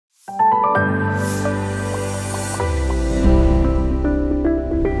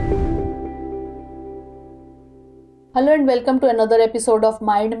Hello and welcome to another episode of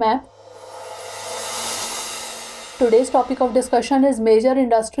Mind Map. Today's topic of discussion is major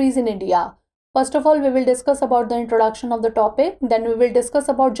industries in India. First of all, we will discuss about the introduction of the topic. Then we will discuss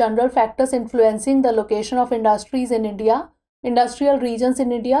about general factors influencing the location of industries in India, industrial regions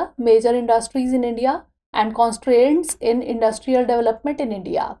in India, major industries in India, and constraints in industrial development in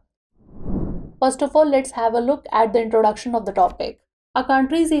India. First of all, let's have a look at the introduction of the topic. A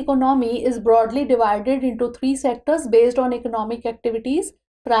country's economy is broadly divided into three sectors based on economic activities: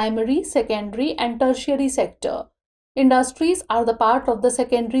 primary, secondary, and tertiary sector. Industries are the part of the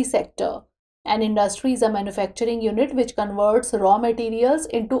secondary sector. An industry is a manufacturing unit which converts raw materials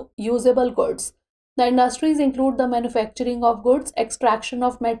into usable goods. The industries include the manufacturing of goods, extraction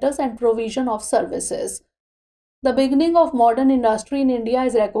of metals, and provision of services. The beginning of modern industry in India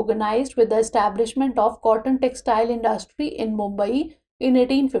is recognized with the establishment of cotton textile industry in Mumbai in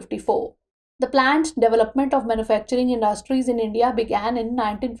 1854. The planned development of manufacturing industries in India began in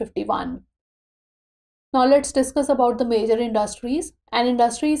 1951. Now let's discuss about the major industries. An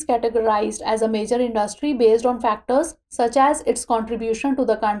industry is categorized as a major industry based on factors such as its contribution to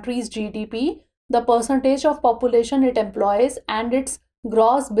the country's GDP, the percentage of population it employs, and its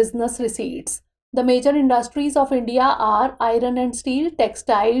gross business receipts. The major industries of India are iron and steel,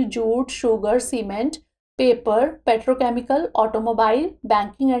 textile, jute, sugar, cement, paper, petrochemical, automobile,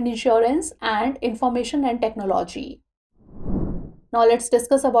 banking and insurance, and information and technology. Now let's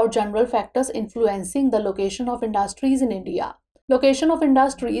discuss about general factors influencing the location of industries in India. Location of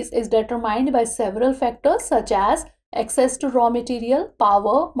industries is determined by several factors such as access to raw material,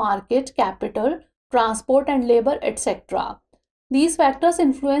 power, market, capital, transport and labor, etc. These factors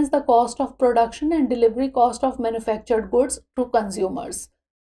influence the cost of production and delivery cost of manufactured goods to consumers.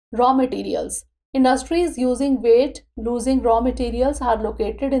 Raw materials. Industries using weight losing raw materials are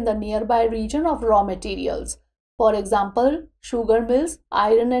located in the nearby region of raw materials. For example, sugar mills,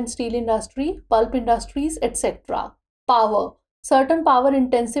 iron and steel industry, pulp industries, etc. Power. Certain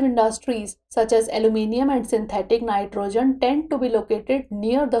power-intensive industries such as aluminium and synthetic nitrogen tend to be located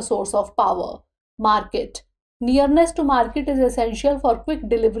near the source of power. Market. Nearness to market is essential for quick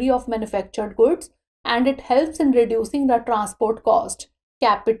delivery of manufactured goods, and it helps in reducing the transport cost.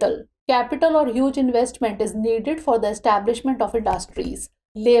 Capital. Capital or huge investment is needed for the establishment of industries.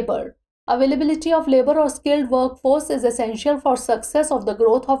 Labor. Availability of labor or skilled workforce is essential for success of the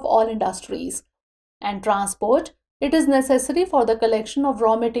growth of all industries. And transport. It is necessary for the collection of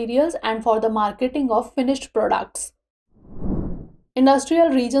raw materials and for the marketing of finished products. Industrial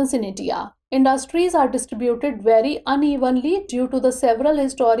regions in India. Industries are distributed very unevenly due to the several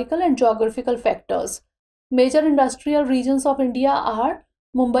historical and geographical factors. Major industrial regions of India are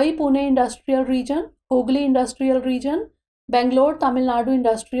Mumbai-Pune Industrial Region, Hooghly Industrial Region, Bangalore-Tamil Nadu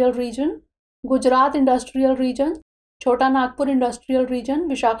Industrial Region, Gujarat Industrial Region, Chota Nagpur Industrial Region,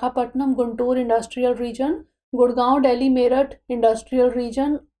 Visakhapatnam-Guntur Industrial Region, Gurgaon-Delhi Meerut Industrial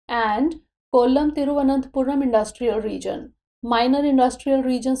Region, and Kollam-Thiruvananthapuram Industrial Region. Minor industrial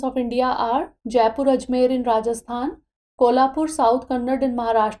regions of India are Jaipur-Ajmer in Rajasthan, Kolhapur South Kannada in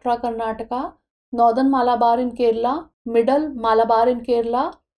Maharashtra, Karnataka, Northern Malabar in Kerala, Middle Malabar in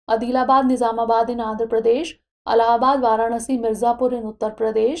Kerala, Adilabad-Nizamabad in Andhra Pradesh, Allahabad, Varanasi, Mirzapur in Uttar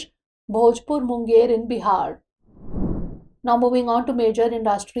Pradesh, Bhojpur, Munger in Bihar. Now moving on to major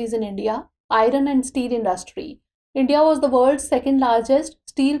industries in India. Iron and steel industry. India was the world's second largest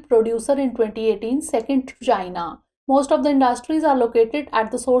steel producer in 2018, second to China. Most of the industries are located at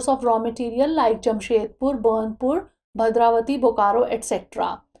the source of raw material like Jamshedpur, Burnpur, Bhadravati, Bokaro,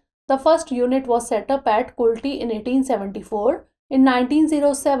 etc. The first unit was set up at Polity in 1874. In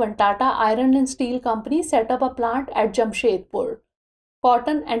 1907, Tata Iron and Steel Company set up a plant at Jamshedpur.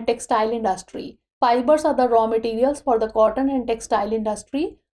 Cotton and textile industry. Fibers are the raw materials for the cotton and textile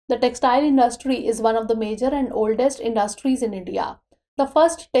industry. The textile industry is one of the major and oldest industries in India. The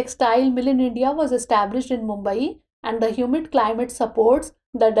first textile mill in India was established in Mumbai, and the humid climate supports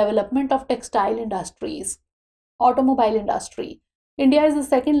the development of textile industries. Automobile industry. India is the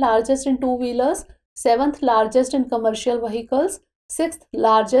second largest in two-wheelers, seventh largest in commercial vehicles, sixth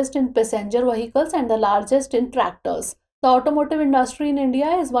largest in passenger vehicles, and the largest in tractors. The automotive industry in India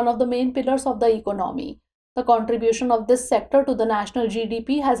is one of the main pillars of the economy. The contribution of this sector to the national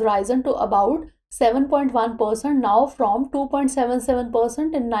GDP has risen to about 7.1% now from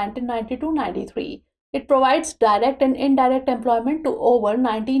 2.77% in 1992-93. It provides direct and indirect employment to over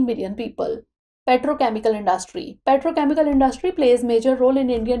 19 million people. Petrochemical industry. Petrochemical industry plays major role in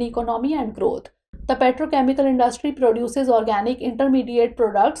Indian economy and growth. The petrochemical industry produces organic intermediate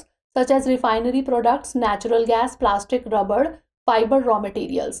products such as refinery products, natural gas, plastic, rubber, fiber raw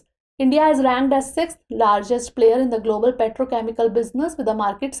materials. India is ranked as 6th largest player in the global petrochemical business with a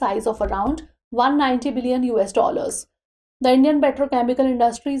market size of around $190 billion. The Indian petrochemical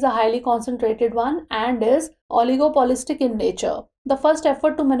industry is a highly concentrated one and is oligopolistic in nature. The first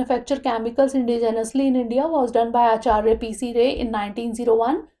effort to manufacture chemicals indigenously in India was done by Acharya P.C. Ray in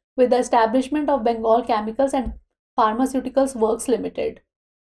 1901 with the establishment of Bengal Chemicals and Pharmaceuticals Works Limited.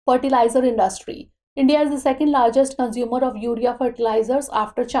 Fertilizer industry. India is the second largest consumer of urea fertilizers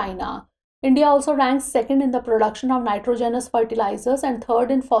after China. India also ranks second in the production of nitrogenous fertilizers and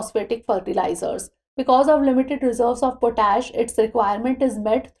third in phosphatic fertilizers. Because of limited reserves of potash, its requirement is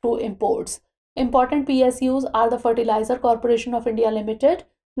met through imports. Important PSUs are the Fertilizer Corporation of India Limited,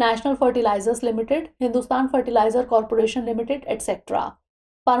 National Fertilizers Limited, Hindustan Fertilizer Corporation Limited, etc.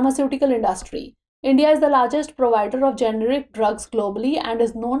 Pharmaceutical industry. India is the largest provider of generic drugs globally and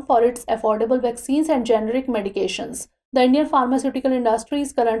is known for its affordable vaccines and generic medications. The Indian pharmaceutical industry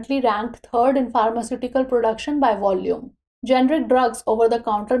is currently ranked third in pharmaceutical production by volume. Generic drugs,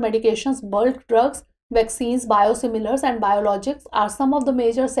 over-the-counter medications, bulk drugs, vaccines, biosimilars, and biologics are some of the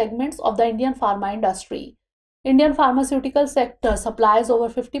major segments of the Indian pharma industry. Indian pharmaceutical sector supplies over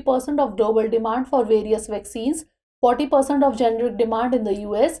 50% of global demand for various vaccines, 40% of generic demand in the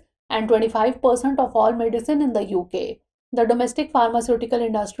US, and 25% of all medicine in the UK. The domestic pharmaceutical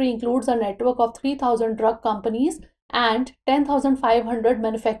industry includes a network of 3,000 drug companies and 10,500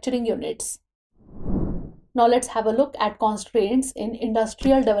 manufacturing units. Now let's have a look at constraints in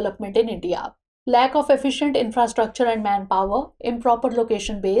industrial development in India. Lack of efficient infrastructure and manpower, improper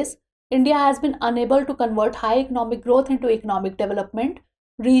location base. India has been unable to convert high economic growth into economic development.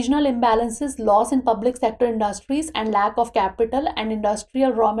 Regional imbalances, loss in public sector industries, and lack of capital and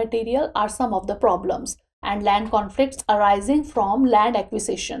industrial raw material are some of the problems, and land conflicts arising from land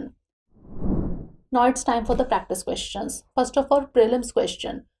acquisition. Now it's time for the practice questions. First of all, prelims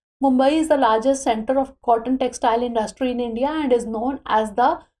question. Mumbai is the largest center of cotton textile industry in India and is known as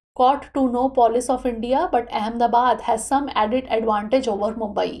the "Cot to know polis of India, but Ahmedabad has some added advantage over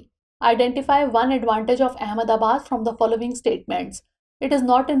Mumbai. Identify one advantage of Ahmedabad from the following statements. It is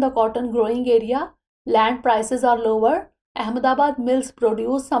not in the cotton growing area. Land prices are lower. Ahmedabad mills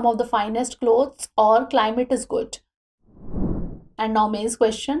produce some of the finest clothes, or climate is good. And now mains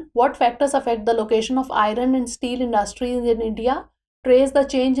question. What factors affect the location of iron and steel industries in India? Trace the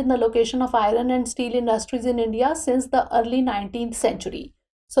change in the location of iron and steel industries in India since the early 19th century.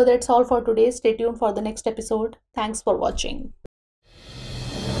 So that's all for today. Stay tuned for the next episode. Thanks for watching.